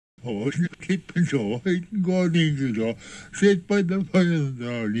Oh, keep so I go into the sit by the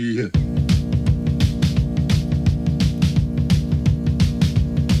fire.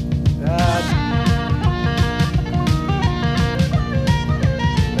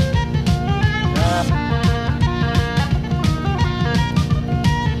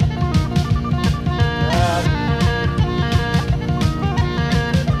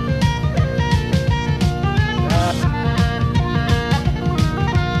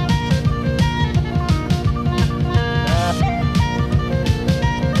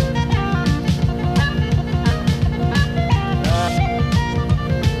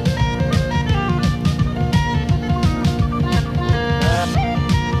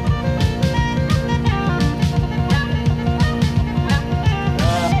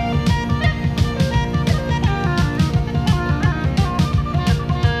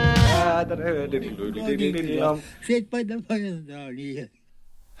 Sit by the fire.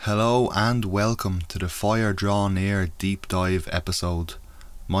 Hello and welcome to the Fire Draw Near Deep Dive episode.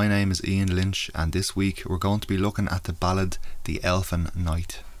 My name is Ian Lynch and this week we're going to be looking at the ballad The Elfin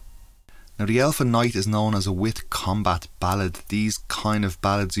Knight. Now the Elfin Knight is known as a wit combat ballad. These kind of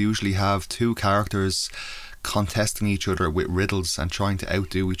ballads usually have two characters contesting each other with riddles and trying to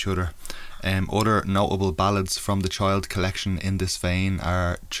outdo each other. Other notable ballads from the Child collection in this vein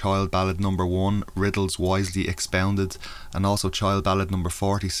are Child Ballad number 1, Riddles Wisely Expounded, and also Child Ballad number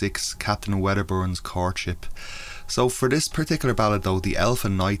 46, Captain Wedderburn's Courtship. So for this particular ballad though, The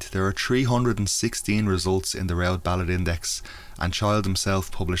Elfin Knight, there are 316 results in the Roud Ballad Index, and Child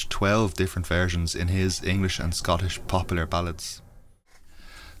himself published 12 different versions in his English and Scottish popular ballads.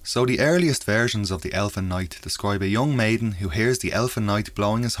 So the earliest versions of the Elfin Knight describe a young maiden who hears the Elfin Knight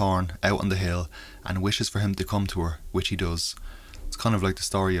blowing his horn out on the hill and wishes for him to come to her, which he does. It's kind of like the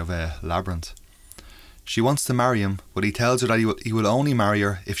story of Labyrinth. She wants to marry him, but he tells her that he will only marry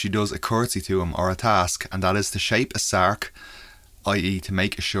her if she does a curtsy to him or a task, and that is to shape a sark, i.e. to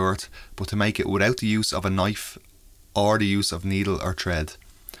make a shirt, but to make it without the use of a knife or the use of needle or thread.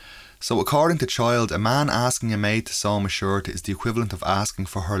 So according to Child, a man asking a maid to sew him a shirt is the equivalent of asking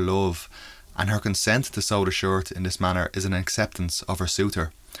for her love, and her consent to sew the shirt in this manner is an acceptance of her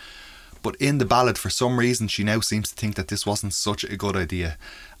suitor. But in the ballad, for some reason, she now seems to think that this wasn't such a good idea,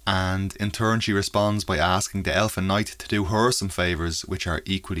 and in turn she responds by asking the Elfin Knight to do her some favours which are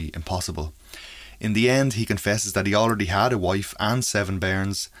equally impossible. In the end, he confesses that he already had a wife and 7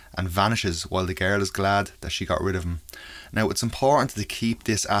 bairns and vanishes while the girl is glad that she got rid of him. Now, it's important to keep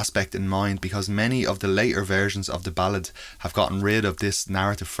this aspect in mind because many of the later versions of the ballad have gotten rid of this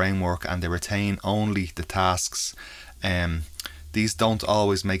narrative framework and they retain only the tasks. These don't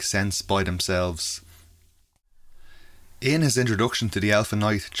always make sense by themselves. In his introduction to the Elfin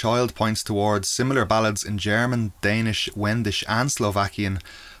Knight, Child points towards similar ballads in German, Danish, Wendish and Slovakian,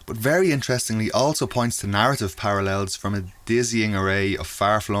 but very interestingly also points to narrative parallels from a dizzying array of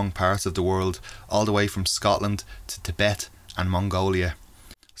far-flung parts of the world, all the way from Scotland to Tibet and Mongolia.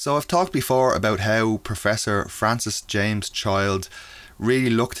 So I've talked before about how Professor Francis James Child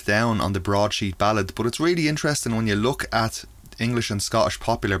really looked down on the broadsheet ballad, but it's really interesting when you look at English and Scottish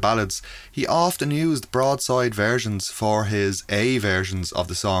popular ballads. He often used broadside versions for his A versions of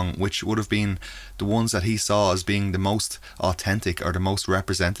the song, which would have been the ones that he saw as being the most authentic or the most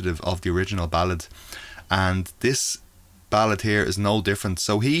representative of the original ballad. And this ballad here is no different.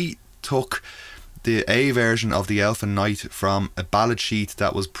 So he took the A version of the Elfin Knight from a ballad sheet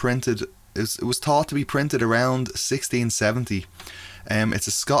that was printed, it was thought to be printed around 1670. It's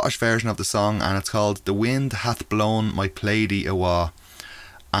a Scottish version of the song and it's called The Wind Hath Blown My Plaidy Awa.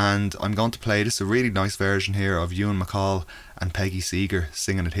 And I'm going to play this, a really nice version here of Ewan MacColl and Peggy Seeger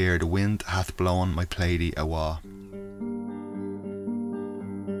singing it here. The Wind Hath Blown My Plaidy Awa.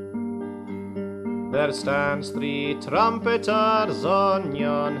 There stands 3 trumpeters on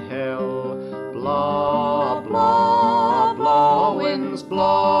yon hill. Blaw, blaw, blaw, winds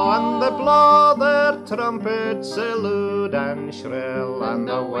blaw, and they blow their trumpets lewd and shrill, and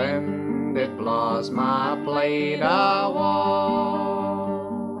the wind it blows my plaid awa.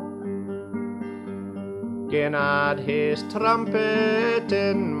 Gin had his trumpet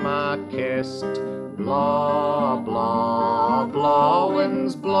in my kist, blaw, blaw, blaw,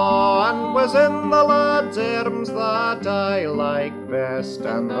 winds blow, and was in the lad's arms that I like best,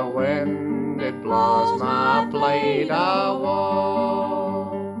 and the wind it blows my plaid awa.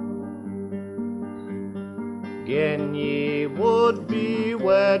 Gin ye would be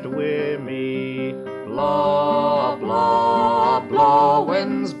wed wi' me, blaw, blaw, blaw,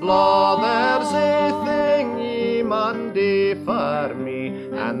 winds blow, there's a thing ye maun do for me,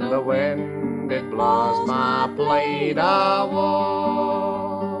 and the wind it blows my plaid awa.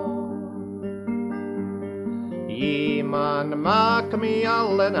 Ye man mak me a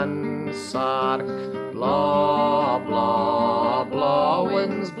linen sark, blaw, blaw, blaw,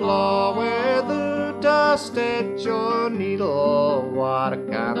 winds blaw without a stitch o' needlework,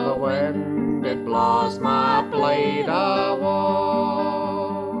 and the wind it blaws my plaid awa.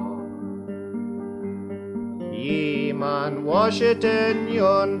 Ye man wash it in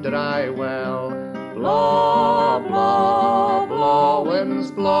yon dry well, blaw, blaw, blaw,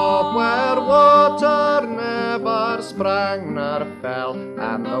 winds blaw where water never sprang nor fell,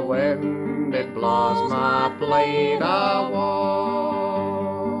 and the wind it blaws my plaid awa.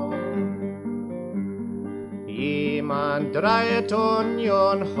 Ye man dry it on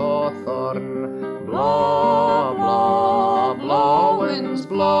yon hawthorn, blaw, blaw, blaw, winds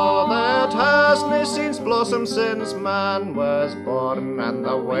blaw that hasna seen blossom since man was born, and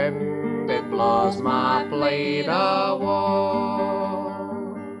the wind it blaws my plaid awa.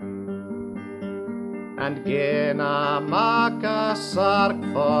 And gin I mak a sark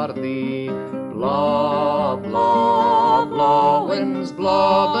for thee, blaw, blaw, blaw, winds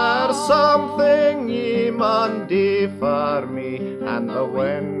blaw, there's something ye mun do for me, and the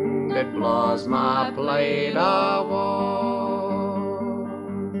wind it blaws my plaid awa.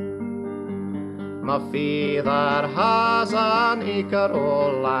 My father has an acre o'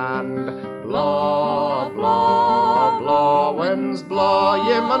 land, blaw, blaw, blaw, winds blaw,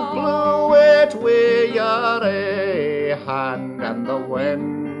 ye mun blow it wi' your ae hand, and the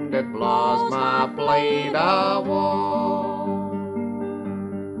wind it blaws my plaid awa.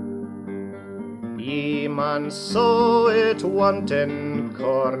 Ye mun sow it wanting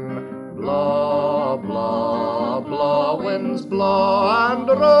corn, blaw, blaw, blaw, winds blaw, and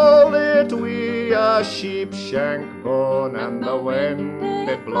roll it wi' a sheep shank bone, and the wind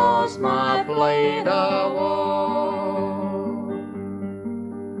it blaws my plaid awa.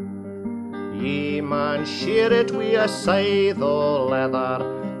 Ye man shear it wi' a scythe o' leather,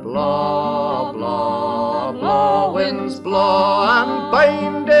 blaw, blaw, blaw, winds blaw, and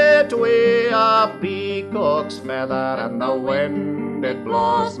bind it wi' a peacock's feather, and the wind it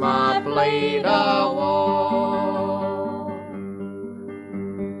blaws my plaid awa.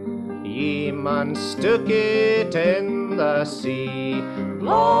 Ye man stuck it in the sea,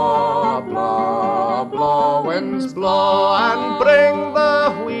 blaw, blaw, blaw, winds blaw, and bring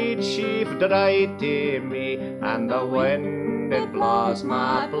the wheat sheaf dry to me, and the wind it blaws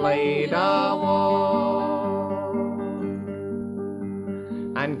my plaid awa.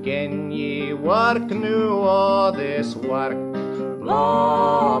 And gin ye work new o' this work,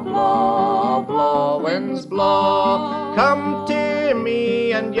 blaw, blaw, blaw, winds blaw, come to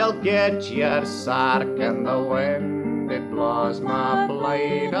me and you'll get your sark, and the wind it blaws my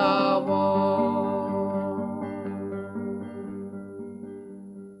plaid awa.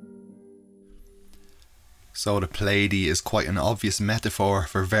 So the plaidie is quite an obvious metaphor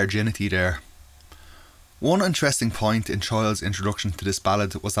for virginity there. One interesting point in Child's introduction to this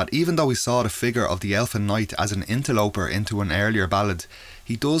ballad was that even though we saw the figure of the elfin knight as an interloper into an earlier ballad,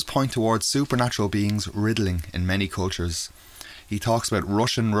 he does point towards supernatural beings riddling in many cultures. He talks about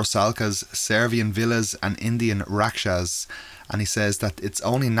Russian rusalkas, Servian villas and Indian rakshas, and he says that it's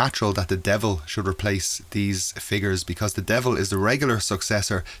only natural that the devil should replace these figures because the devil is the regular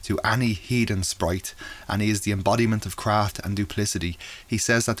successor to any heathen sprite, and he is the embodiment of craft and duplicity. He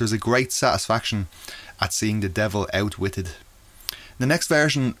says that there's a great satisfaction at seeing the devil outwitted. The next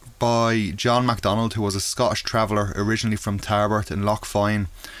version by John MacDonald, who was a Scottish traveller originally from Tarbert in Lough Fyne.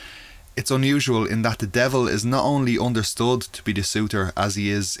 It's unusual in that the devil is not only understood to be the suitor as he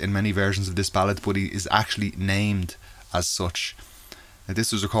is in many versions of this ballad, but he is actually named as such. Now,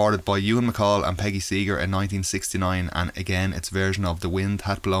 this was recorded by Ewan MacColl and Peggy Seeger in 1969, and again it's version of The Wind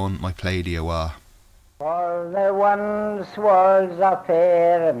Hath Blown My Plaidie Awa. For there once was a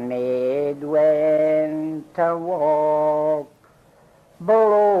fair maid went to walk,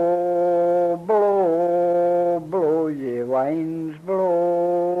 blow, blow, blow, ye winds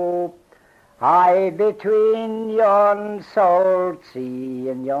blow, aye between yon salt sea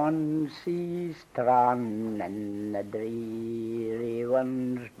and yon sea strand, and the dreary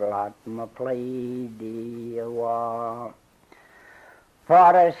winds blot my plaidie awa.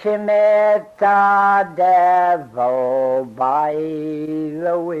 For she met a devil by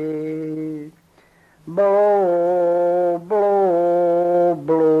the way, blow, blow,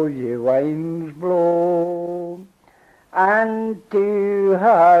 blow, ye winds blow, and to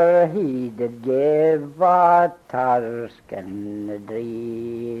her he did give a tusk, and the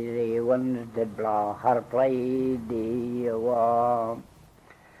dreary winds did blow her plaidie awa.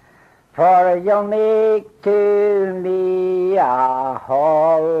 For you'll make to me a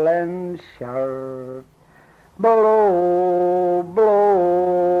holland shirt, Blow,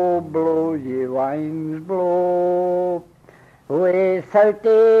 blow, blow, ye winds, blow. Without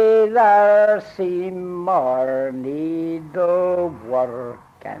thee there seem more need of work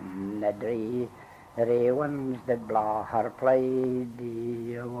and the dreary winds that blow her plaid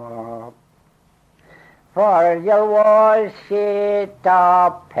away. For you was shit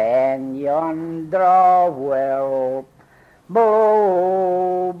up and yonder well.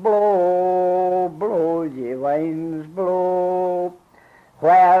 Blow, blow, blow, ye winds, blow.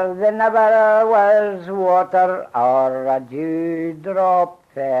 Where there never was water or a dewdrop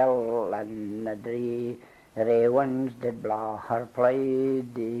fell, and the dreary winds did blow her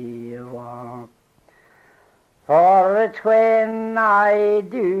plaid away. For it's when I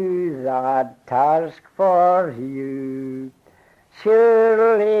do that task for you,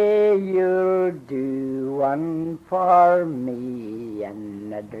 surely you'll do one for me,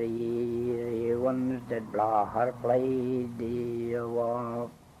 and the dreary ones did blow her plaid away.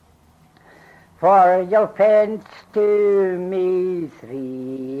 For you'll fence to me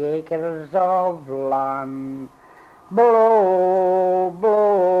 3 acres of land. Blow,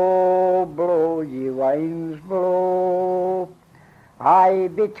 blow, blow, ye winds, blow. Aye,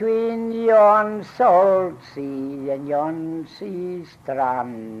 between yon salt sea and yon sea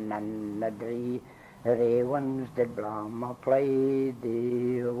strand, and the dreary winds did blow my plaid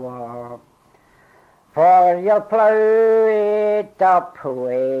away. For you'll plough it up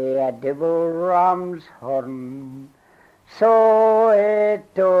wi' a double ram's horn, sow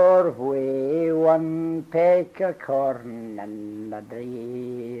it o'er wi' 1 peck o' corn, and the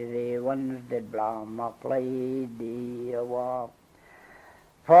dreary winds did blow my plaid away.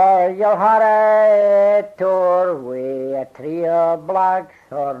 For you'll harrow it o'er wi' a tree o'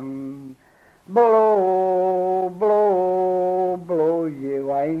 blackthorn. Blow, blow, blow, ye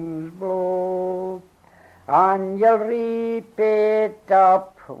winds, blow. And you'll reap it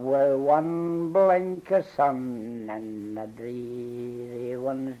up wi' 1 blink o' sun, and the dreary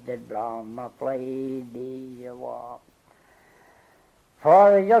winds did blow my plaid away.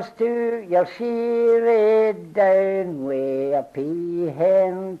 For you'll shear it down wi' a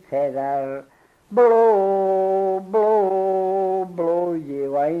peahen feather. Blow, blow, blow, ye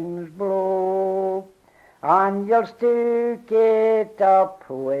winds, blow. And you'll stook it up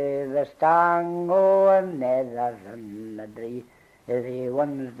with a stang o' a nether, and the dreary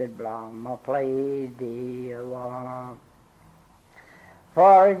winds did blow my plaid away.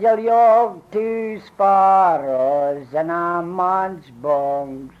 For you'll yoke 2 sparrows in a man's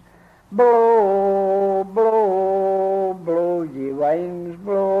bongs. Blow, blow, blow, ye winds,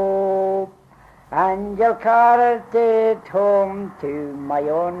 blow. And you'll cart it home to my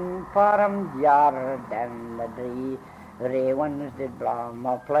own farm yard, and the dreary winds did blow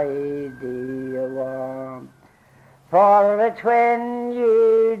my plaid away. For it's when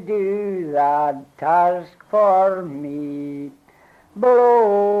you do that task for me,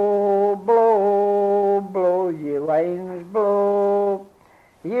 blow, blow, blow, ye winds, blow.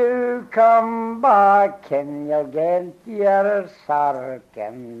 You come back and you'll get your sark,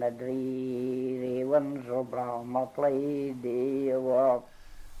 and the dreary winds will blow my plaid away.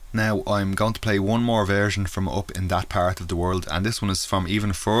 Now I'm going to play one more version from up in that part of the world, and this one is from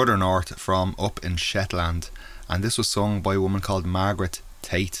even further north, from up in Shetland, and this was sung by a woman called Margaret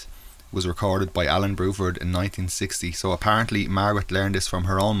Tate. It was recorded by Alan Bruford in 1960, so apparently Margaret learned this from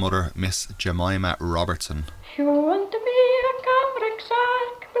her own mother, Miss Jemima Robertson. You want to be a cambric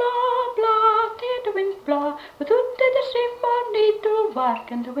sack, blah, blah, till the wind blah, but ut to the ship or need to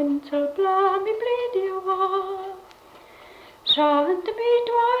work, and the wind shall blah me bleed you all. Shan't to be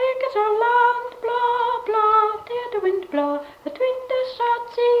 2 acres of land, blah, blah, till the wind blah, between the South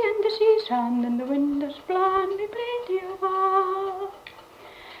Sea and the sea sand, and the wind is blah me bleed you all.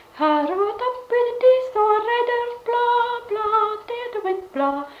 Harrow it up with the teeth or redder, blah, blah, till the wind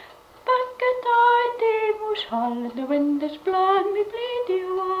blah, back at the moose hall, and the wind is blowing me bleed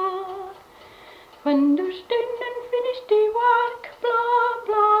you all. When there's done and finished the work, blah,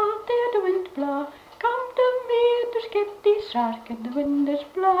 blah, till the wind blah, come to me to skip the sark, and the wind is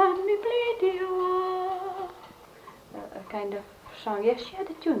blowing me bleed you all. A kind of song, yes, she had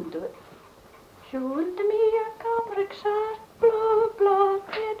a tune to it. She went to me a cambric sark, blah, blah,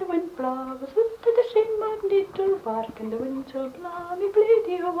 till the wind blah, was up to the sim and little bark, and the wind shall blow me bleed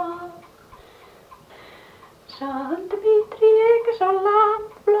you all. Shan't to be 3 acres of land,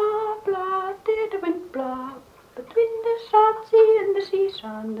 blah, blah, till the wind blah, between the South Sea and the sea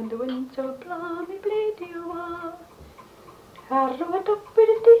sand, and the wind shall blow me bleed you all. Harrow it up with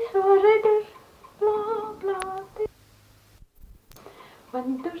the teeth or redder, blah, blah, till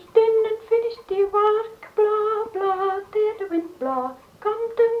when there's done and finished the work, blah, blow. Come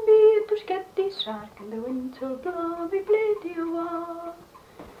to me to get the sark, and the wind shall blow me blade you are.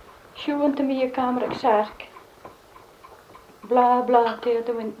 Sjoen te me kamer sark. Bla bla tegen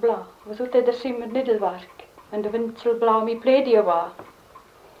de wind bla. We zoeten er zien met middelwerk. En de wind zal blauw me blade you are.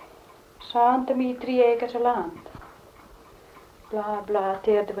 Saan te me 3 acres land. Bla bla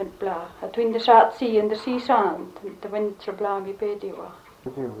tegen de wind bla. Het wind de zaad zie en de zee zand. En de wind zal blauw me blade you are.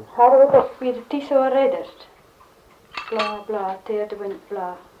 Hadden we toch weer de tiso redderd. Bla bla tegen de wind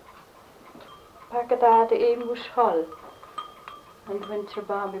bla. Pak het uit de eeuwige schal. And the winter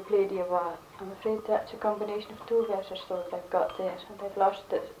bomb we played you are. I'm afraid that's a combination of 2 verses though that I've got there, and I've lost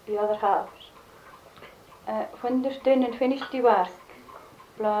the other halves. When there's done and finished the work,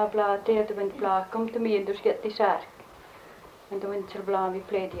 blah blah, tear the wind blah, come to me and just get the sark. And the winter blah we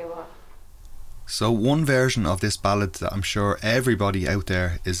played you are. So one version of this ballad that I'm sure everybody out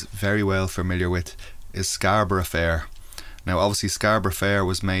there is very well familiar with is Scarborough Fair. Now obviously Scarborough Fair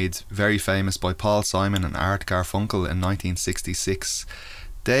was made very famous by Paul Simon and Art Garfunkel in 1966.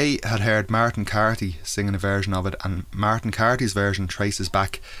 They had heard Martin Carty singing a version of it, and Martin Carty's version traces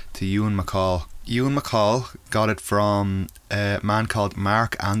back to Ewan MacColl. Ewan MacColl got it from a man called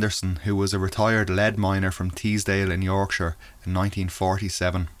Mark Anderson, who was a retired lead miner from Teesdale in Yorkshire in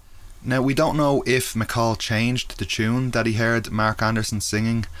 1947. Now we don't know if MacColl changed the tune that he heard Mark Anderson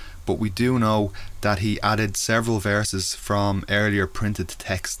singing, but we do know that he added several verses from earlier printed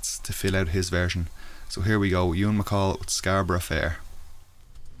texts to fill out his version. So here we go, Ewan MacColl with Scarborough Fair.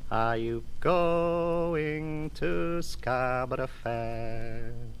 Are you going to Scarborough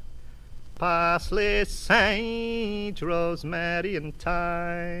Fair? Parsley, sage, rosemary and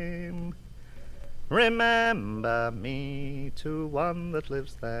thyme. Remember me to one that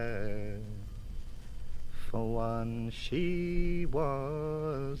lives there. For one she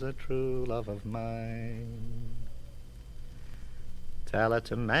was a true love of mine. Tell her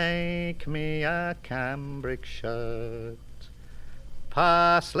to make me a cambric shirt.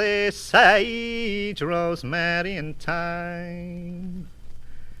 Parsley, sage, rosemary and thyme.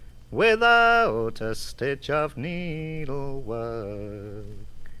 Without a stitch of needlework.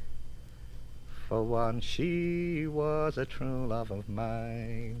 For one she was a true love of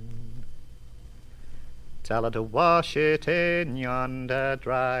mine. Tell her to wash it in yonder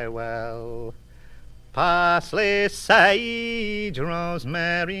dry well. Parsley, sage,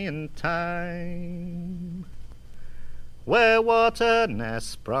 rosemary and thyme. Where water ne'er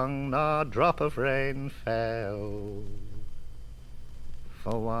sprung nor drop of rain fell.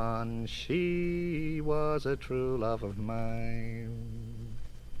 For one she was a true love of mine.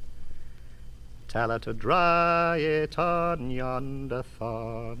 Tell her to dry it on yonder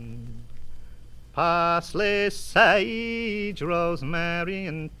thorn. Parsley, sage, rosemary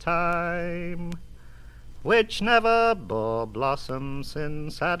and thyme, which never bore blossom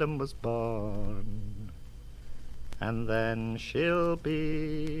since Adam was born. And then she'll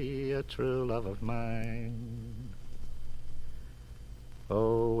be a true love of mine.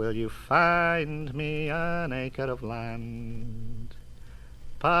 Oh, will you find me an acre of land?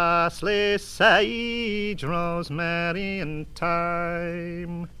 Parsley, sage, rosemary and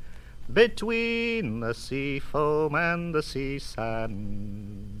thyme, between the sea foam and the sea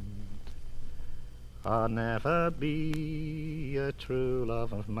sand. I'll never be a true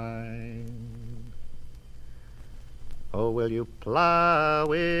love of mine. Oh, will you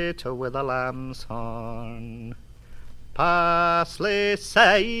plough it with a lamb's horn? Parsley,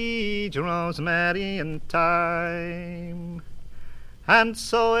 sage, rosemary and thyme, and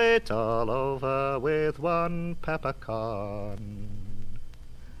sow it all over with one peppercorn.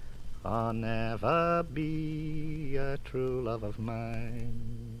 I'll never be a true love of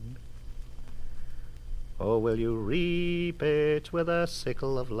mine. Oh, will you reap it with a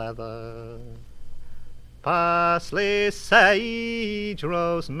sickle of leather? Parsley, sage,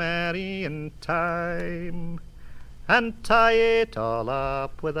 rosemary and thyme, and tie it all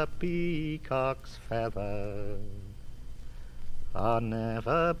up with a peacock's feather. I'll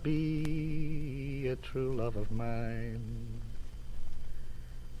never be a true love of mine.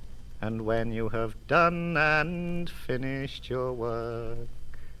 And when you have done and finished your work,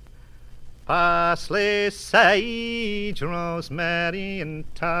 parsley, sage, rosemary and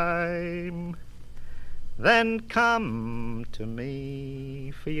thyme, then come to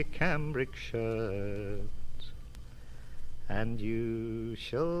me for your cambric shirt, and you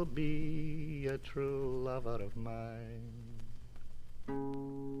shall be a true lover of mine.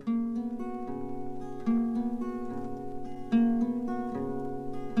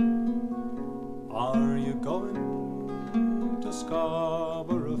 Are you going to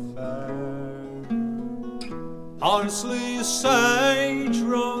Scarborough Fair? parsley, sage,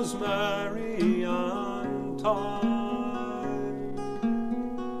 rosemary, and thyme.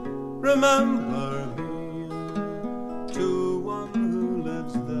 Remember me to one who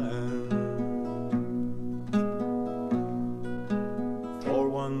lives there, for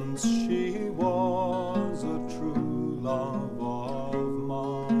once she was a true love of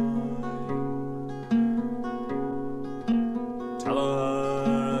mine. Tell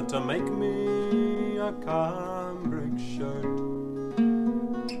her to make me a cambric shirt,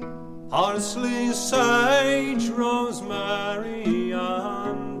 parsley, sage, rosemary,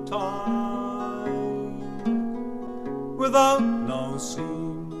 and thyme, without no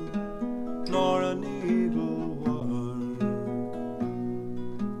seam nor a needlework,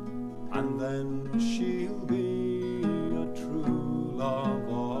 and then she'll be a true love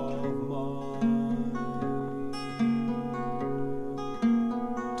of mine.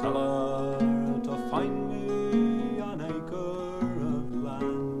 Tell her to find me an acre of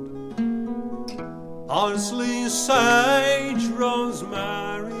land, parsley, sage,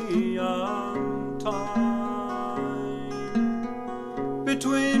 rosemary, and thyme,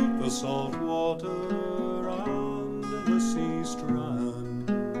 between the salt water and the sea strand,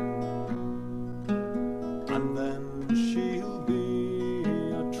 and then she'll be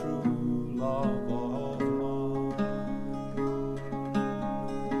a true love of mine.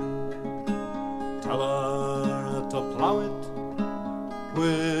 Tell her to plough it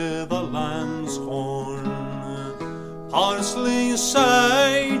with a lamb's horn, parsley,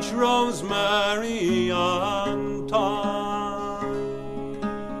 sage, rosemary, and thyme,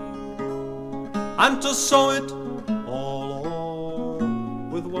 and to sow it all o'er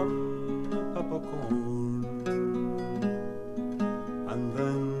with one peppercorn, and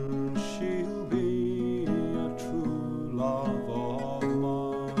then she'll be a true love of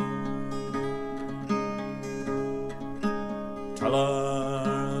mine. Tell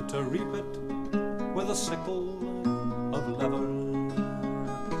her to reap it with a sickle of leather,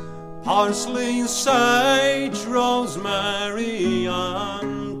 parsley, sage, rosemary,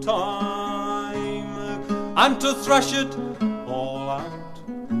 and thyme, and to thresh it all out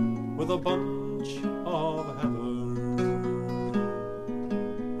with a bunch of heather,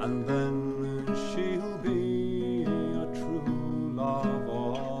 and then she'll be a true love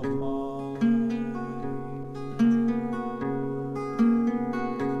of mine.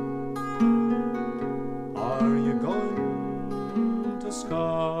 Are you going to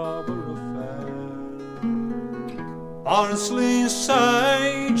Scarborough Fair? Parsley,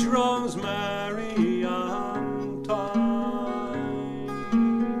 sage, rosemary, and thyme.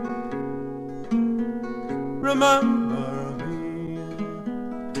 Remember me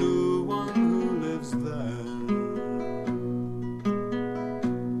to one who lives there,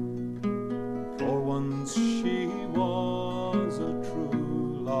 for once she was a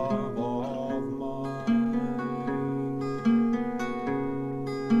true love of mine.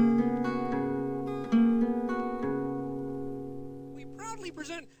 We proudly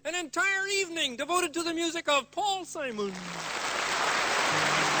present an entire evening devoted to the music of Paul Simon.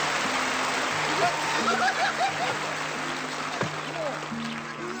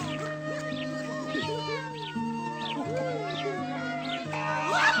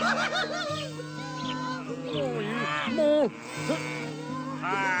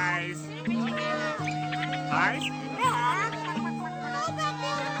 Eyes. Eyes?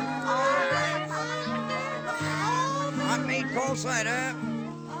 Hot meat, cold cider.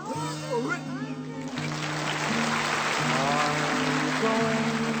 I'm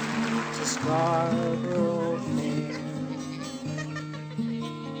going to Scarborough Fair.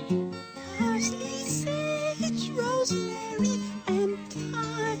 Parsley, sage, rosemary, and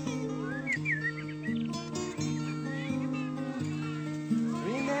thyme.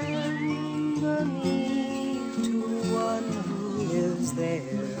 Remember me to one who lives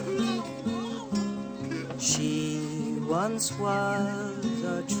there. She once was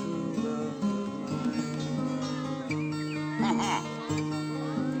a true love of mine.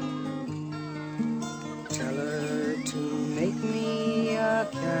 Tell her to make me a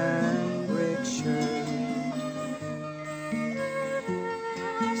cambric shirt,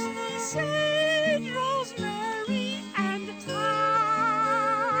 Parsley, sage, rosemary, and thyme.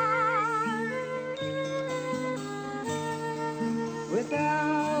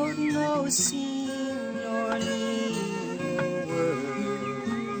 without no seam nor needlework,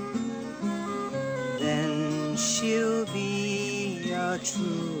 then she'll be a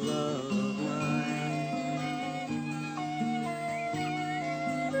true love of mine.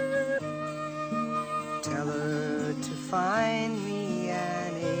 Tell her to find me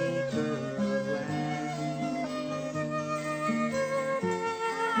an acre of land,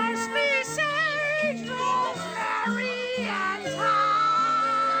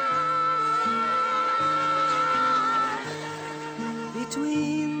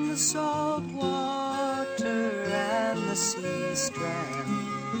 between the salt water and the sea strand.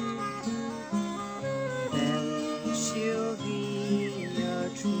 Then she'll be a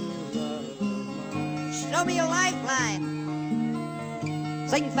true love of mine. Show me your lifeline.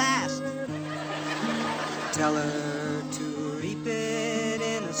 Sing fast. Tell her to reap it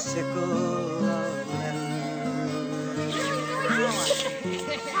in a sickle of letters.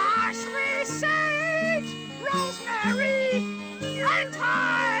 Parsley, sage, rosemary, and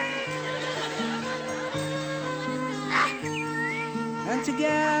thyme. And to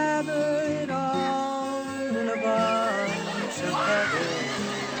gather it all in a bunch of feathers.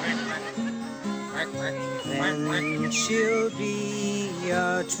 Then she'll be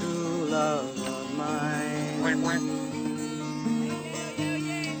a true love of mine.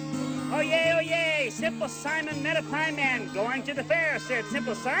 Oh yay, Simple Simon met a pie man going to the fair, said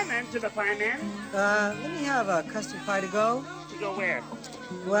Simple Simon to the pie man. Let me have a custard pie to go. To go where?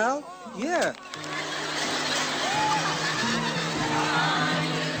 Well, here.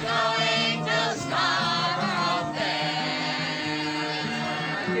 Going to Scarborough Fair.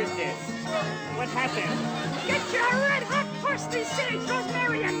 What is this? What happened? Get your red hot parsley, sage,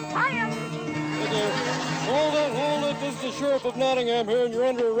 rosemary, and thyme. Hold it. This is the Sheriff of Nottingham here, and you're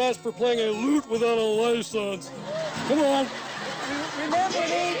under arrest for playing a lute without a license. Come on. Remember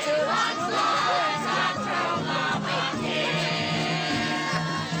me to...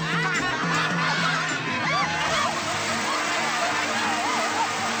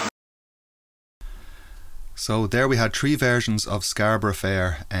 So there we had 3 versions of Scarborough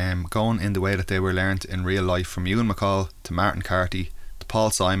Fair, going in the way that they were learnt in real life, from Ewan MacColl to Martin Carty to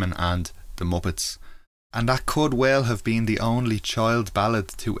Paul Simon and the Muppets. And that could well have been the only child ballad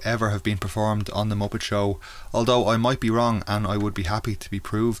to ever have been performed on The Muppet Show, although I might be wrong, and I would be happy to be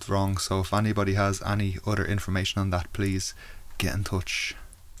proved wrong, so if anybody has any other information on that, please get in touch.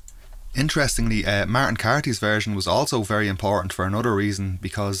 Interestingly, Martin Carty's version was also very important for another reason,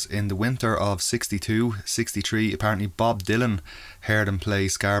 because in the winter of 62-63, apparently Bob Dylan heard him play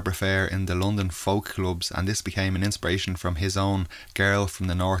Scarborough Fair in the London folk clubs, and this became an inspiration from his own Girl from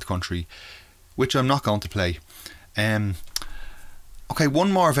the North Country, which I'm not going to play. Okay,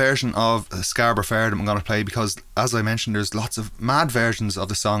 one more version of Scarborough Fair that I'm going to play, because as I mentioned, there's lots of mad versions of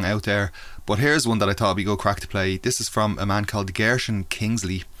the song out there, but here's one that I thought would be good crack to play. This is from a man called Gershon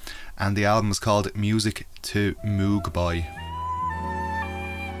Kingsley, and the album is called Music to Moog By.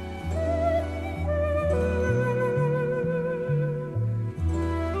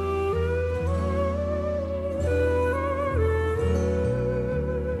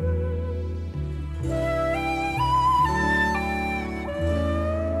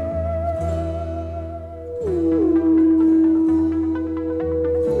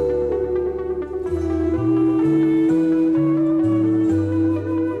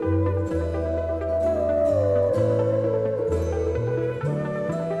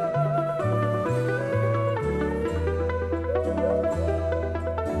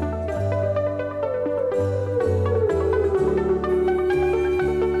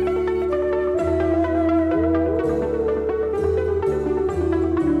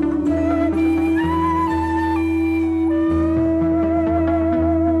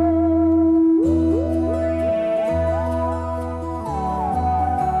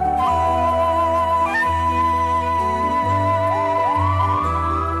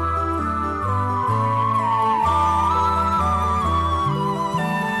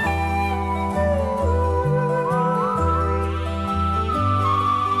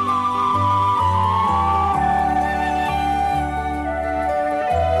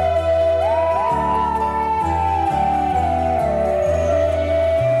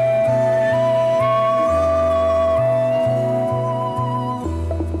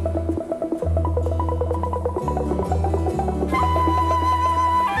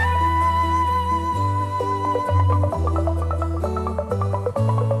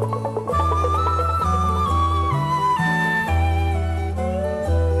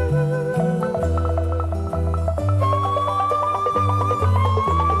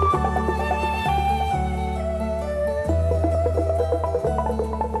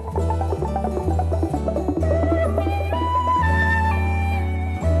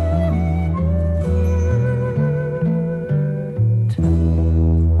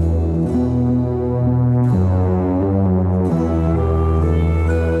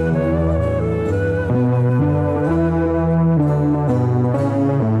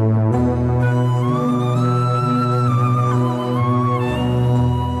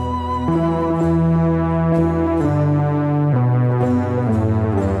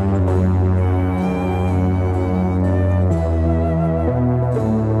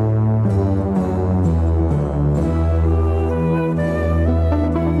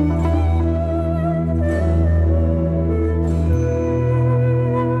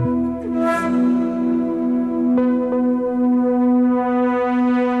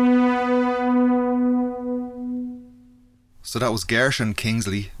 So that was Gershon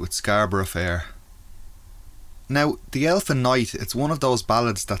Kingsley with Scarborough Fair. Now, The Elfin Knight, it's one of those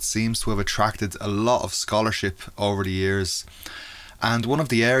ballads that seems to have attracted a lot of scholarship over the years. And one of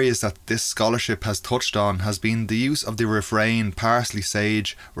the areas that this scholarship has touched on has been the use of the refrain parsley,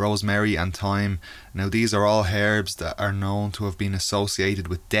 sage, rosemary and thyme. Now, these are all herbs that are known to have been associated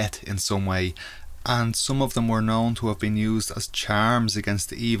with death in some way, and some of them were known to have been used as charms against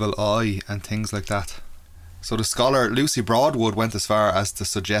the evil eye and things like that. So the scholar Lucy Broadwood went as far as to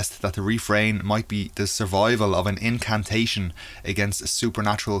suggest that the refrain might be the survival of an incantation against a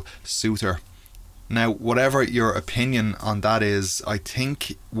supernatural suitor. Now, whatever your opinion on that is, I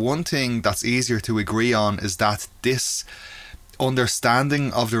think one thing that's easier to agree on is that this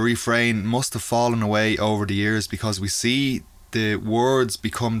understanding of the refrain must have fallen away over the years, because we see the words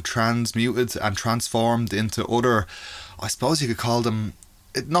become transmuted and transformed into other, I suppose you could call them,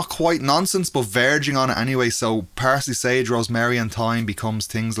 not quite nonsense, but verging on it anyway. So parsley, sage, rosemary and thyme becomes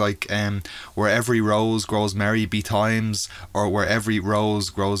things like where every rose grows merry betimes, or where every rose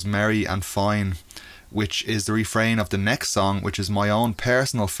grows merry and fine, which is the refrain of the next song, which is my own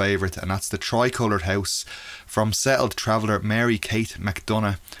personal favourite, and that's The Tricoloured House, from settled traveller Mary Kate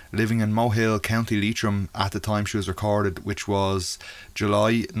McDonough, living in Mohill, County Leitrim at the time she was recorded, which was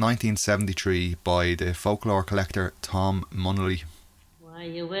July 1973, by the folklore collector Tom Munnelly. Were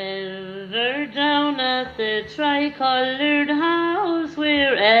you ever down at the tricoloured house,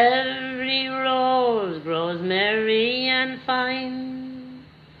 where every rose grows merry and fine?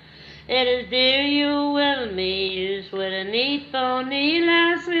 It is dear you will meet with a neat bonny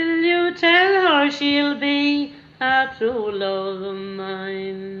lass. Will you tell her she'll be a true love of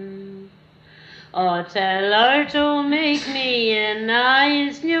mine? Or tell her to make me a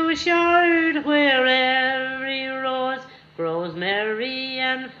nice new shirt, where every rose grows merry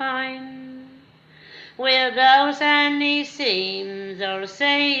and fine, without any seams or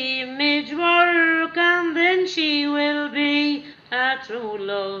seamage work, and then she will be a true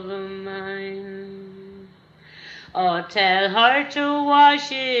love of mine. Or tell her to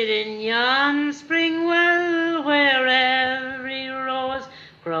wash it in yon spring well, where every rose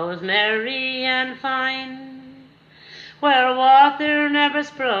grows merry and fine, where water never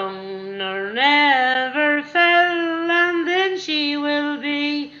sprung nor never fell, and then she will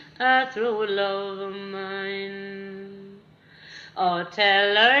be a true love of mine. Oh,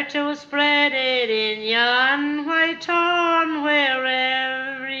 tell her to spread it in yon white thorn, where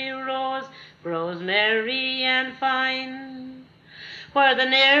every rose grows merry and fine, where the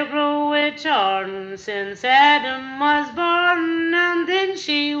ne'er grew with thorn since Adam was born, and then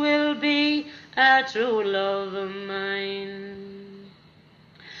she will be a true love of mine.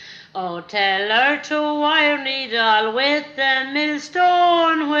 Oh, tell her to wire needle with the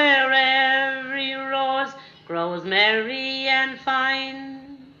millstone, where every rose grows merry and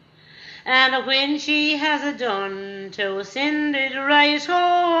fine, and when she has done, to send it right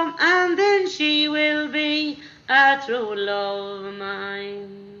home, and then she will be a true love of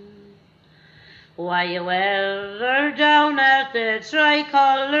mine. Were you ever down at the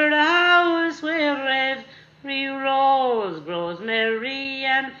tricoloured house, where every rose grows merry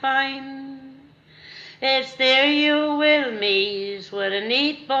and fine? It's there you will meet with a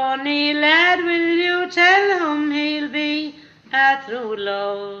neat bonny lad. Will you tell him he'll be a true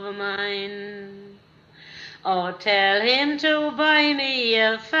love of mine? Oh, tell him to buy me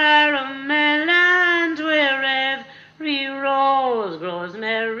a farm, a land, where every rose grows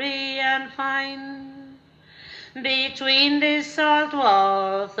merry and fine, between the salt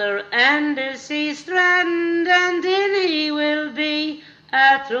water and the sea strand, and then he will be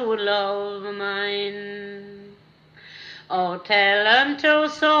a true love of mine. Oh, tell him to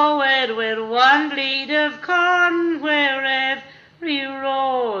sow it with one blade of corn, where every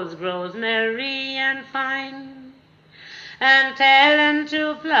rose grows merry and fine, and tell him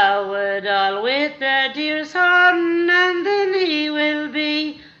to plough it all with the deer's horn, and then he will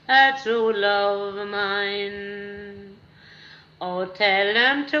be a true love of mine. Oh, tell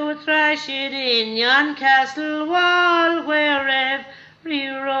him to thrash it in yon castle wall, where every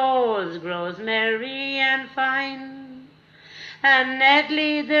rose grows merry and fine, and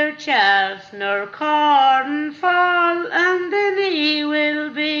neatly their chaff nor corn fall, and then he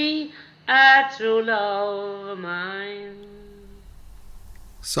will be a true love of mine.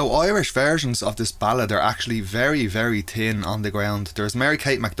 So Irish versions of this ballad are actually very, very thin on the ground. There's Mary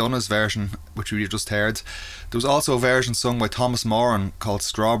Kate McDonough's version, which we just heard. There was also a version sung by Thomas Moran called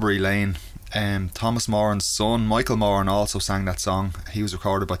Strawberry Lane. Thomas Moran's son, Michael Moran, also sang that song. He was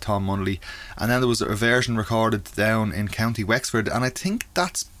recorded by Tom Munnelly. And then there was a version recorded down in County Wexford, and I think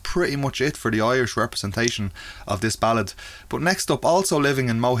that's pretty much it for the Irish representation of this ballad. But next up, also living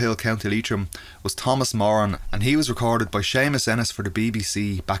in Mohill, County Leitrim, was Thomas Moran, and he was recorded by Seamus Ennis for the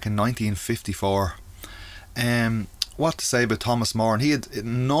BBC back in 1954. What to say about Thomas Moran? He had a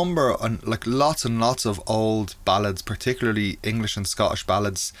number, lots and lots of old ballads, particularly English and Scottish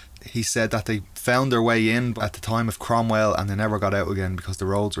ballads. He said that they found their way in at the time of Cromwell and they never got out again because the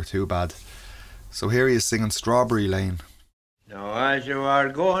roads were too bad. So here he is singing Strawberry Lane. Now as you are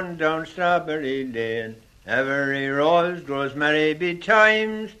going down Strawberry Lane, every rose grows merry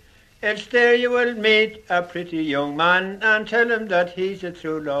betimes. It's there you will meet a pretty young man, and tell him that he's a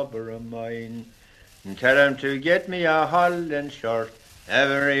true lover of mine. And tell him to get me a Holland shirt,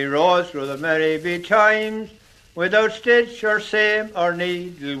 every rose grows merry betimes, without stitch or seam or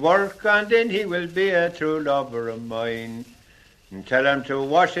needlework, and then he will be a true lover of mine. And tell him to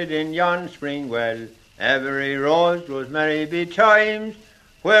wash it in yon spring well, every rose grows merry betimes,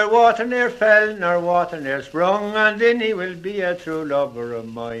 where water ne'er fell nor water ne'er sprung, and then he will be a true lover of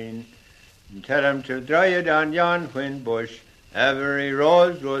mine. And tell him to dry it on yon whin bush, every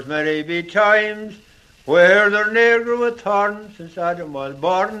rose grows merry betimes, where there ne'er grew a thorn since Adam was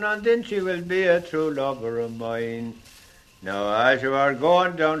born, and then she will be a true lover of mine. Now as you are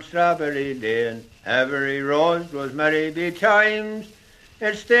going down Strawberry Lane, every rose grows merry betimes.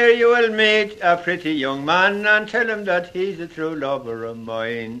 It's there you will meet a pretty young man, and tell him that he's a true lover of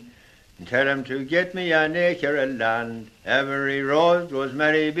mine. And tell him to get me an acre of land, every rose grows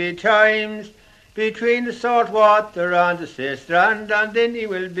merry betimes, between the salt water and the sea strand, and then he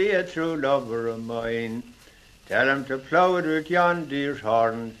will be a true lover of mine. Tell him to plough it with yon deer's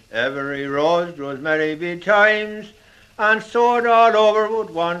horns, every rose grows merry betimes, and sow it all over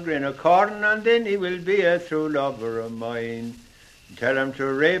with one grain of corn, and then he will be a true lover of mine. Tell him to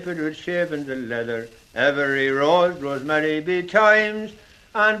rape it with shavings of leather, every rose grows merry betimes,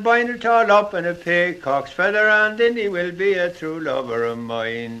 and bind it all up in a peacock's feather, and then he will be a true lover of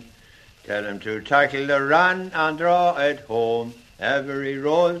mine. Tell him to tackle the ran and draw it home, every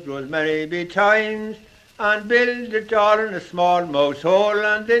rose grows merry betimes, and build it all in a small mouse hole,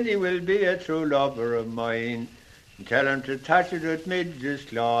 and then he will be a true lover of mine. And tell him to touch it with midge's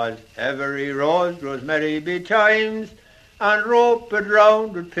claws, every rose grows merry betimes, and rope it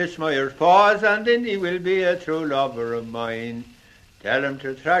round with Pismire's paws, and then he will be a true lover of mine. Tell him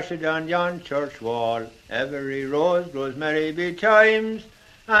to thrash it on yon church wall, every rose grows merry betimes,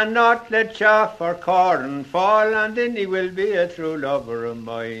 and not let chaff or corn fall, and then he will be a true lover of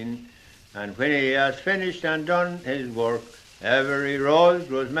mine. And when he has finished and done his work, every rose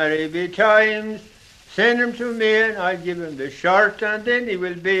grows merry betimes, send him to me and I'll give him the shirt, and then he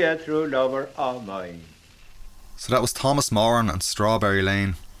will be a true lover of mine. So that was Thomas Moran and Strawberry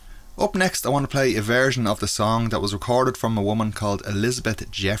Lane. Up next I want to play a version of the song that was recorded from a woman called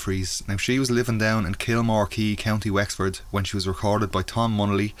Elizabeth Jeffries. Now she was living down in Kilmore Quay, County Wexford, when she was recorded by Tom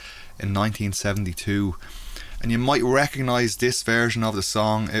Munnelly in 1972. And you might recognise this version of the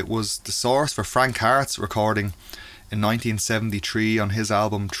song. It was the source for Frank Hart's recording in 1973 on his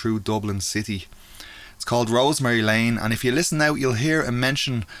album Through Dublin City. It's called Rosemary Lane, and if you listen out you'll hear a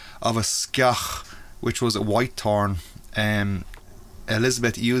mention of a skach, which was a whitethorn.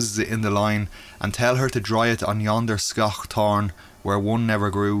 Elizabeth uses it in the line, and tell her to dry it on yonder skach thorn, where one never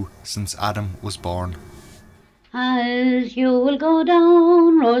grew since Adam was born. As you will go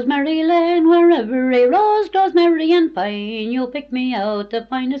down Rosemary Lane, where every rose grows merry and fine, you pick me out the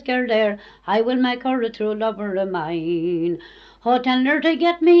finest girl there, I will make her a true lover of mine. Oh, tell her to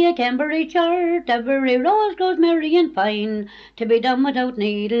get me a Cambridge shirt, every rose grows merry and fine, to be done without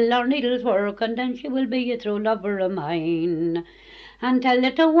needle or needle's work, and then she will be a true lover of mine. And tell her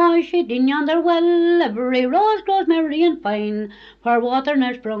to wash it in yonder well, every rose grows merry and fine, for water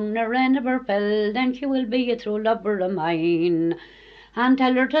ne'er sprung nor rain never fell, then she will be a true lover of mine. And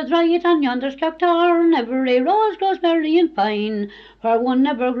tell her to dry it on yonder skach thorn, every rose grows merry and fine, for one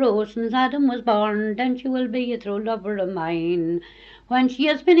never grows since Adam was born, then she will be a true lover of mine. When she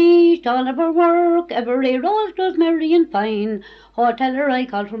has finished all of her work, every rose grows merry and fine, oh, tell her I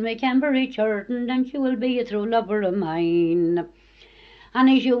call for my Cambridge shirt, and then she will be a true lover of mine. And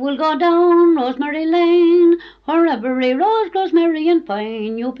as you will go down Rosemary Lane, where every rose grows merry and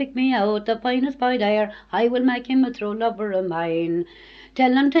fine, you pick me out the finest boy there, I will make him a true lover of mine.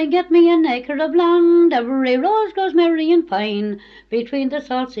 Tell him to get me an acre of land, every rose grows merry and fine, between the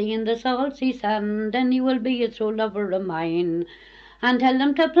salt sea and the salt sea sand, then he will be a true lover of mine. And tell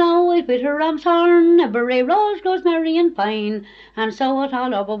him to plough it with her ram's horn, every rose grows merry and fine, and sow it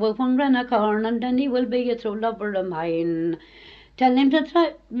all over with one grain of corn, and then he will be a true lover of mine. Tell him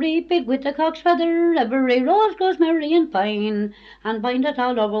to reap it with the cock's feather. Every rose grows merry and fine, and bind it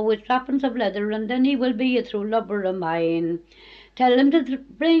all over with trappings of leather, and then he will be a true lover of mine. Tell him to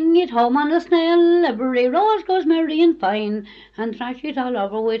bring it home on a snail. Every rose goes merry and fine, and thrash it all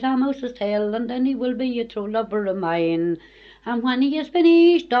over with a mouse's tail, and then he will be a true lover of mine. And when he has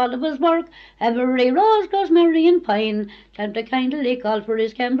finished all of his work, every rose goes merry and fine. Time to kindly call for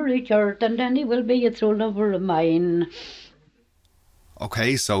his Cambridge shirt, and then he will be a true lover of mine.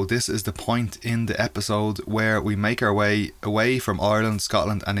 Okay, so this is the point in the episode where we make our way away from Ireland,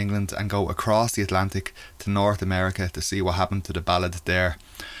 Scotland and England and go across the Atlantic to North America to see what happened to the ballad there.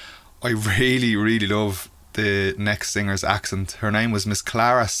 I really, really love the next singer's accent. Her name was Miss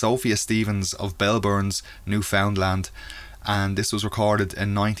Clara Sophia Stevens of Belburns, Newfoundland, and this was recorded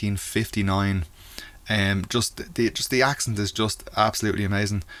in 1959. Just the accent is just absolutely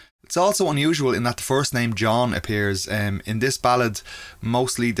amazing. It's also unusual in that the first name John appears. In this ballad,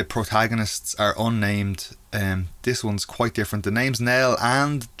 mostly the protagonists are unnamed. This one's quite different. The names Nell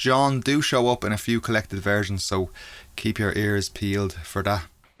and John do show up in a few collected versions, so keep your ears peeled for that.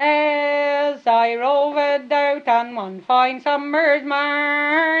 As I roved out on one fine summer's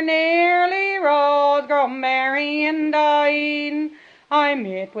morn, early rose grow merry and dine, I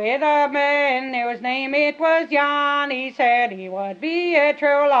met with a man whose name it was John. He said he would be a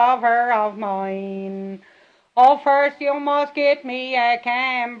true lover of mine. Oh, first you must get me a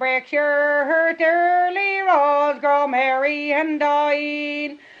cambric shirt, early rose grow merry and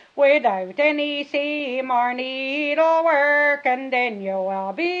dine, without any seam or needlework, and then you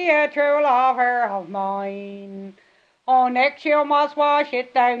will be a true lover of mine. Oh, next you must wash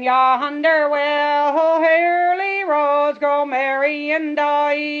it down yonder well, oh, early rose grow merry and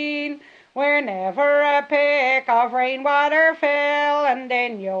dine, where never a peck of rainwater fell, and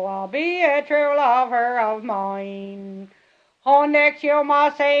then you will be a true lover of mine. Oh, next you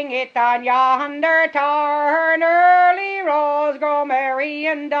must sing it on yonder tarn, early rose grow merry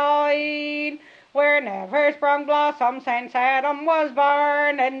and dine, where never sprung blossom since Adam was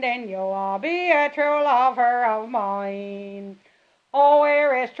born, and then you will be a true lover of mine. Oh,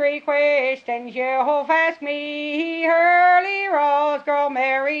 where is three questions you've asked me, early rose grow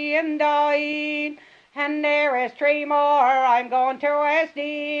merry and dine, and there is three more I'm going to ask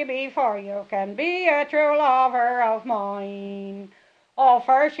thee before you can be a true lover of mine. Oh,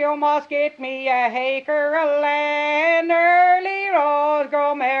 first you must get me a acre of land, early rose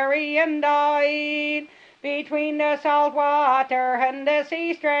grow merry and dine, between the salt water and the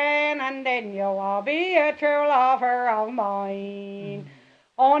sea strand, and then you will be a true lover of mine.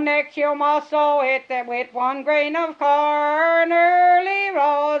 Oh, next you must sow it with one grain of corn, early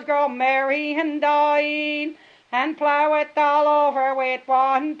rose grow merry and dine, and plough it all over with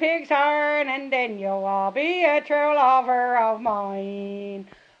one pig's horn, and then you will be a true lover of mine.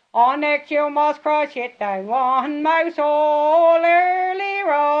 Oh, next you must crush it down one mouse hole, early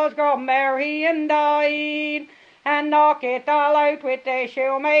rose grow merry and dine, and knock it all out with the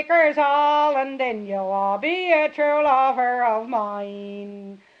shoemaker's awl, and then you will be a true lover of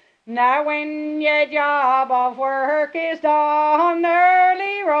mine. Now when your job of work is done,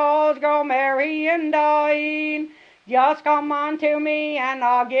 early rose grow merry and dine, just come on to me and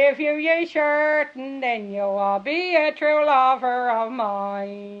I'll give you your shirt, and then you will be a true lover of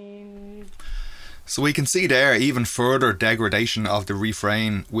mine. So we can see there even further degradation of the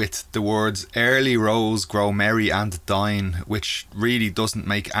refrain with the words early rose grow merry and dine, which really doesn't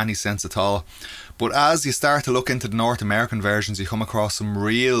make any sense at all. But as you start to look into the North American versions, you come across some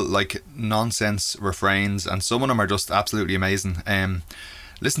real nonsense refrains, and some of them are just absolutely amazing.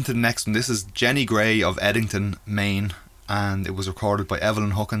 Listen to the next one. This is Jenny Gray of Eddington, Maine, and it was recorded by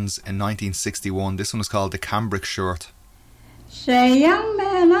Evelyn Huckins in 1961. This one is called The Cambric Shirt. Say, young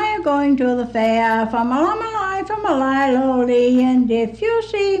man, are you going to the fair? From a lie lowly, and if you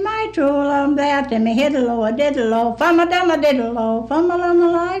see my true love there, to me hiddle-o, a diddle-o, from a diddle-o, from a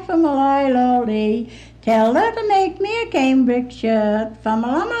lie lowly. Tell her to make me a cambric shirt, from a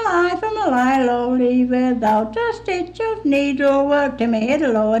lie lowly, without a stitch of needlework, to me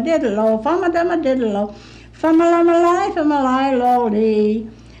hiddle-o, a diddle-o, from a diddle-o, from a lie lowly.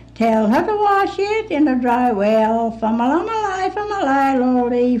 Tell her to wash it in a dry well, from a lie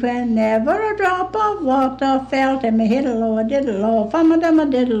lowly, when never a drop of water fell, to me hiddle-o, a diddle-o, from a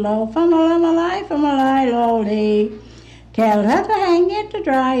diddle-o, from a lie lowly. Tell her to hang it to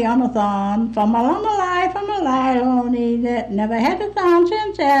dry on a thorn, from a lie lowly, that never had a thorn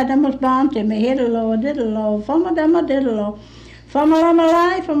since Adam was born, to me hiddle-o, a diddle-o, from a diddle-o, from a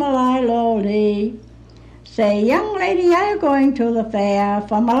lie lowly. Say, young lady, I'm going to the fair,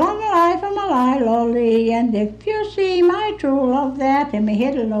 from a lie, lolly, and if you see my true love, that in me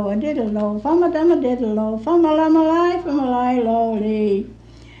hiddle-o, a diddle-o, from a diddle-o, from a lie, lolly.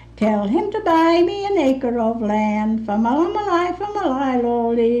 Tell him to buy me an acre of land, from a lie,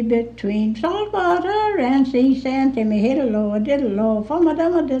 lolly, between salt water and sea sand, in me hiddle-o, a diddle-o, from a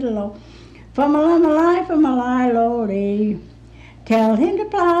diddle-o, from a lie, lolly. Tell him to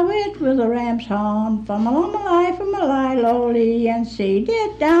plow it with a ram's horn, from a lie, lolly, and seed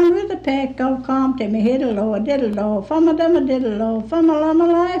it down with a peck of corn, till me hiddle-o, a diddle-o, from a diddle-o, from a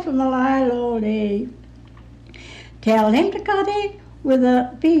lie, lolly. Tell him to cut it with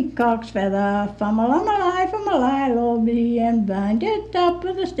a peacock's feather, from a lie, lolly, and bind it up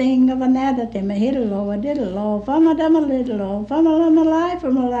with the sting of an adder, till me hiddle-o, a diddle-o, from a diddle-o, from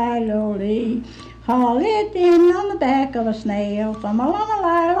a lie, lolly. Haul it in on the back of a snail, from a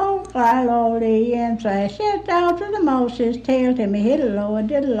lie, lolly, and thrash it out to the mouse's tail, till me hiddle-o, a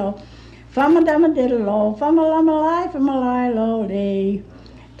diddle-o, from a diddle-o, from a lie, lolly.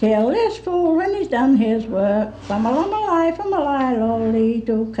 Tell this fool when he's done his work, from a lie, lolly,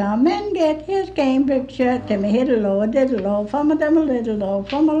 to come and get his cambric shirt, till me hiddle-o, a diddle-o, from a diddle-o,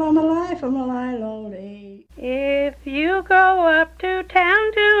 from a lie, lolly. If you go up to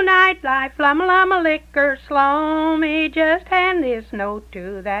town tonight, like flumma liquor slow me, just hand this note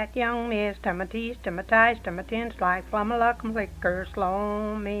to that young miss, tumma-tees, tumma-ties, tumma-tins, like flumma liquor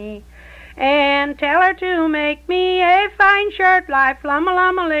slow me. And tell her to make me a fine shirt, like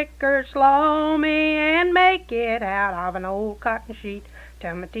flumma liquor slow me, and make it out of an old cotton sheet,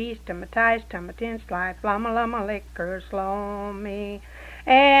 tumma-tees, tumma-ties, tumma-tins, like flumma liquor slow me.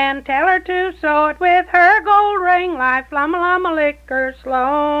 And tell her to sew it with her gold ring, like flumma liquor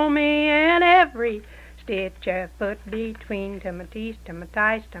slow me, and every stitch a foot between, tumma-tees,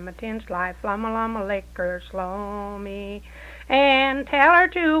 tumma-ties, tumma-tins, like flumma liquor slow me. And tell her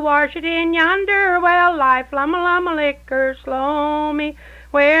to wash it in yonder well, like flumma liquor slow me,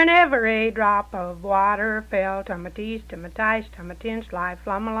 where never a drop of water fell, tumma-tees, tumma-ties, tumma-tins, like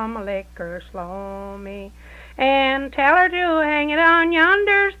flumma liquor slow me. And tell her to hang it on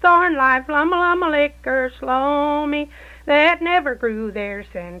yonder's thorn, like flumma liquor slow me, that never grew there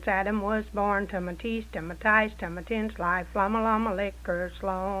since Adam was born, tumma-tees, tumma-ties, tumma-tins, like flumma liquor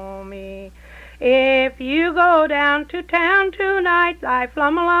slow me. If you go down to town tonight, like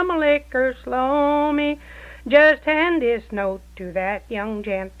flumma liquor slow me, just hand this note to that young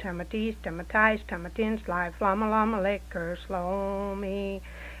gent, tumma-tees, tumma-ties, tumma-tins, like flumma liquor slow me.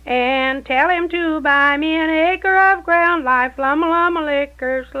 And tell him to buy me an acre of ground, like flumma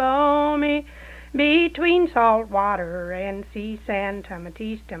liquor slow me, between salt water and sea sand,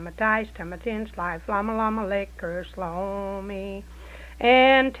 tumma-tees, tumma-ties, tumma-tins, like flumma liquor slow me.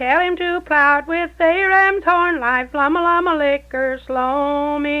 And tell him to plow it with a ram's horn, like flumma liquor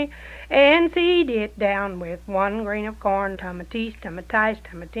slow me, and seed it down with 1 grain of corn, tumma-tees, tumma-ties,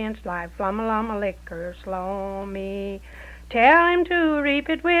 tumma-tins, like flumma liquor slow me. Tell him to reap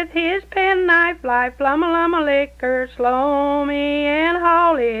it with his penknife, like flumma liquor slow me, and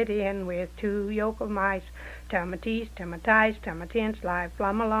haul it in with 2 yoke of mice, tumma-tees, tumma-ties, tumma-tins, like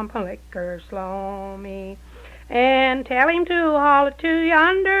flumma liquor slow me. And tell him to haul it to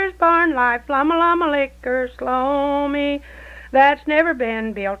yonder's barn, like flumma liquor slow me, that's never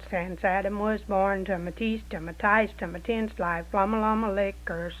been built since Adam was born, tumma-tees, tumma-ties, tumma-tins, like flumma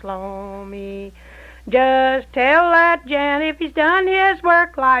liquor slow me. Just tell that gent if he's done his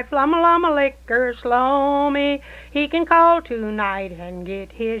work, like flumma liquor slow me, he can call tonight and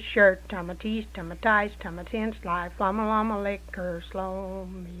get his shirt, tumma-tees, tumma-ties, tumma-tins, like flumma liquor slow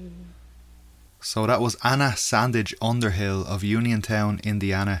me. So that was Anna Sandage Underhill of Uniontown,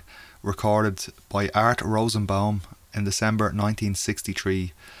 Indiana, recorded by Art Rosenbaum in December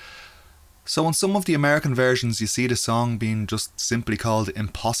 1963. So in some of the American versions you see the song being just simply called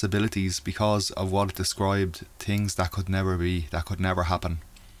Impossibilities because of what it described, things that could never be, that could never happen.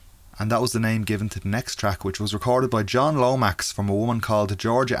 And that was the name given to the next track, which was recorded by John Lomax from a woman called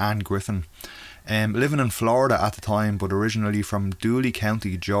Georgia Ann Griffin, living in Florida at the time but originally from Dooley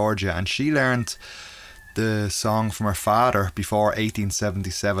County, Georgia, and she learned the song from her father before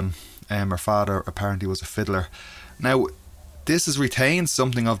 1877. Her father apparently was a fiddler. Now this has retained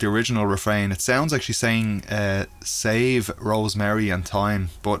something of the original refrain. It sounds like she's saying save Rosemary and thyme,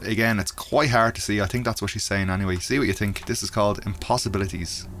 but again it's quite hard to see. I think that's what she's saying anyway. See what you think. This is called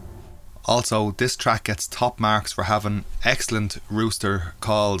Impossibilities. Also, this track gets top marks for having excellent rooster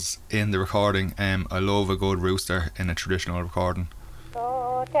calls in the recording. I love a good rooster in a traditional recording.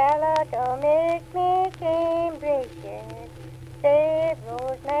 So tell her to make me cambric, save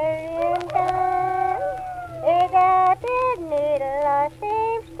Rosemary and thyme.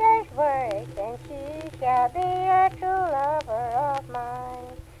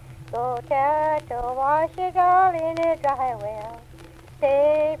 tell her to wash it all in a dry well.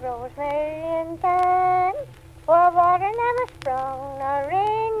 Save rosemary in time, for water never sprung, nor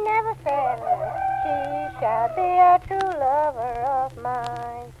rain never fell. She shall be a true lover of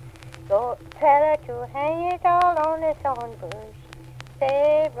mine. Go tell her to hang it all on the thorn bush.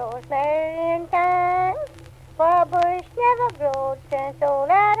 Save rosemary in time, for a bush never growed since old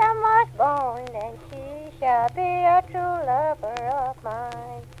Adam was born, and she shall be a true lover of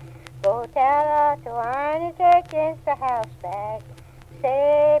mine. Go tell her to iron it against the house back.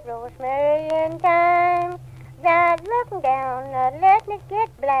 Save rosemary in time, that looking down, not letting it get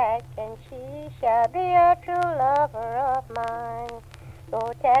black, and she shall be a true lover of mine.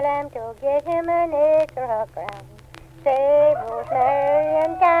 Go tell him to give him an acre of ground. Save rosemary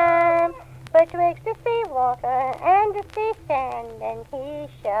in time, betwixt the sea water and the sea sand, and he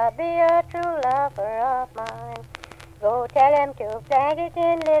shall be a true lover of mine. Go tell him to plant it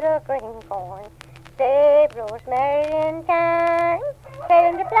in little green corn. Save rosemary in time, tell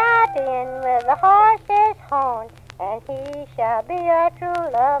him to plow it in with a horse's horn, and he shall be a true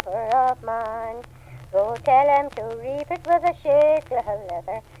lover of mine. Go tell him to reap it with a shakel of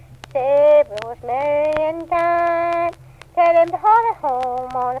leather. Save rosemary in time, tell him to haul it home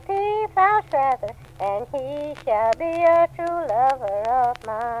on a peafowl's feather, and he shall be a true lover of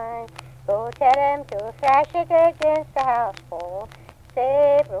mine. Go tell him to thrash it against the house pole.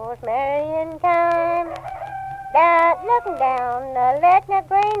 Save rosemary in time, that looking down, letting the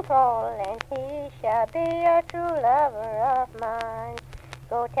grain fall, and he shall be a true lover of mine.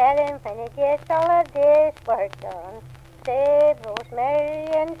 Go tell him when he gets all of this work done. Save rosemary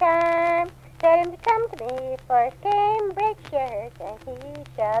in time, tell him to come to me for his cambric shirt, and he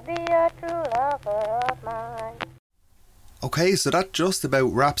shall be a true lover of mine. Okay, so that just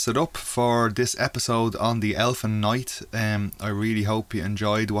about wraps it up for this episode on the Elfin Night. I really hope you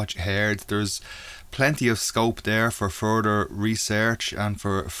enjoyed what you heard. There's plenty of scope there for further research and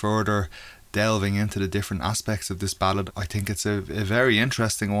for further delving into the different aspects of this ballad. I think it's a very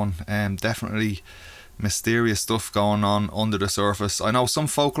interesting one, definitely mysterious stuff going on under the surface. I know some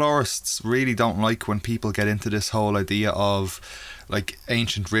folklorists really don't like when people get into this whole idea of like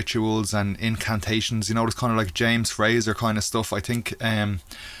ancient rituals and incantations, you know, this kind of like James Fraser kind of stuff. I think a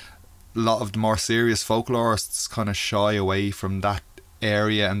lot of the more serious folklorists kind of shy away from that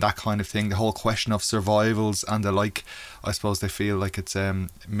area and that kind of thing, the whole question of survivals and the like. I suppose they feel like it's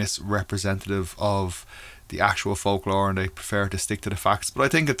misrepresentative of the actual folklore and they prefer to stick to the facts, but I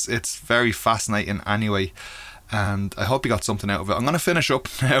think it's very fascinating anyway, and I hope you got something out of it. I'm going to finish up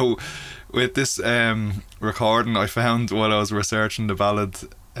now with this recording I found while I was researching the ballad.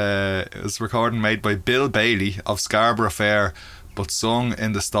 It was a recording made by Bill Bailey of Scarborough Fair, but sung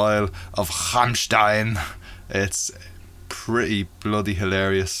in the style of Rammstein. It's pretty bloody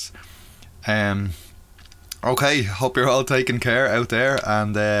hilarious. Okay, hope you're all taking care out there,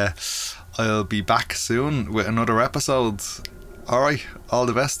 and I'll be back soon with another episode. Alright, all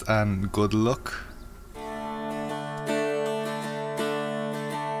the best and good luck.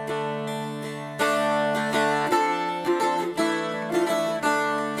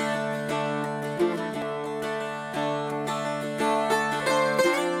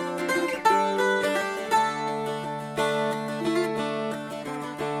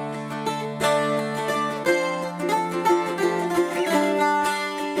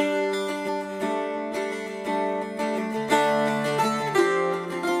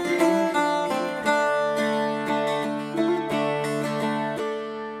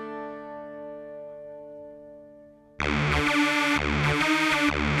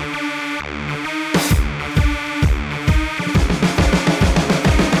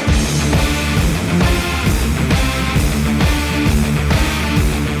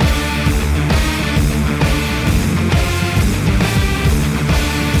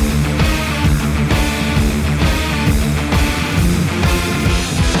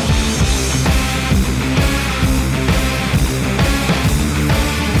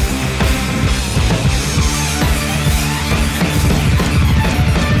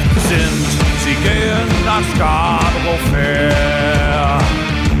 Scarborough Fair.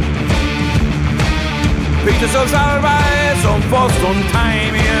 Peter so Salbei zum Post und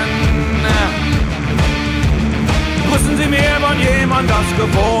Timingen. Wussten Sie mehr von jemand das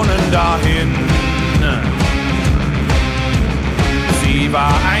Gewohnen dahin? Sie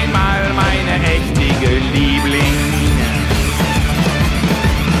war einmal meine echtige Liebling.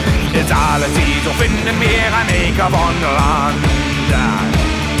 Jetzt alle sie so finden wir ein Eker Wonderland.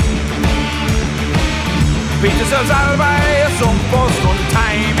 Peter so Salbei zum Post und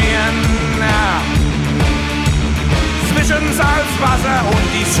Timingen. Zwischen trinken Salzwasser und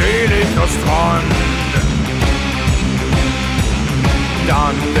die Seele ist Strand.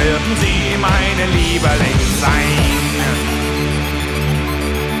 Dann werden sie meine Lieberling sein.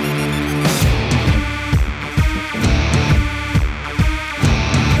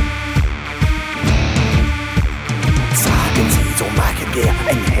 Sagen Sie, so mag der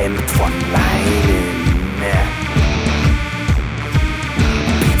ein Hemd von Leinen.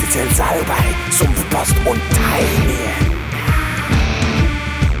 Bietet El Salbei, Sumpfpost und Teilen.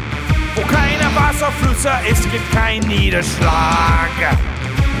 Wo keine Wasserflüsse ist, gibt kein Niederschlag.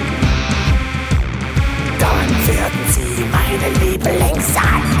 Dann werden Sie meine Liebling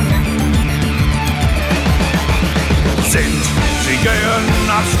sein. Sind Sie gehen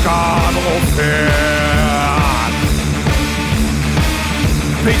nach Scarborough Fair.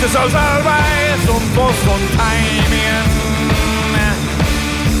 Peters aus Albei, Sumpfpost und Teilen.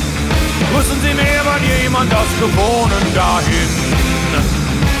 Wissen Sie mehr, wann jemand das gewohnen dahin?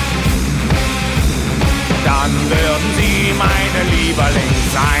 Dann werden Sie meine Lieberling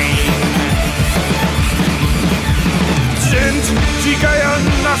sein. Sind Sie gehen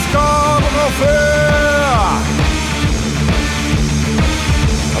nach Scarborough Fair?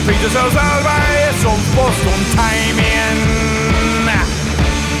 Peters aus Albei, Sumpfpost und Teilen.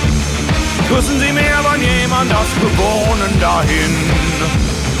 Wissen Sie mehr, wann jemand das gewohnen dahin?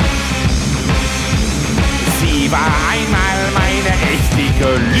 Sie war einmal meine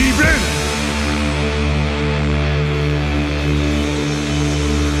echtliche Liebling.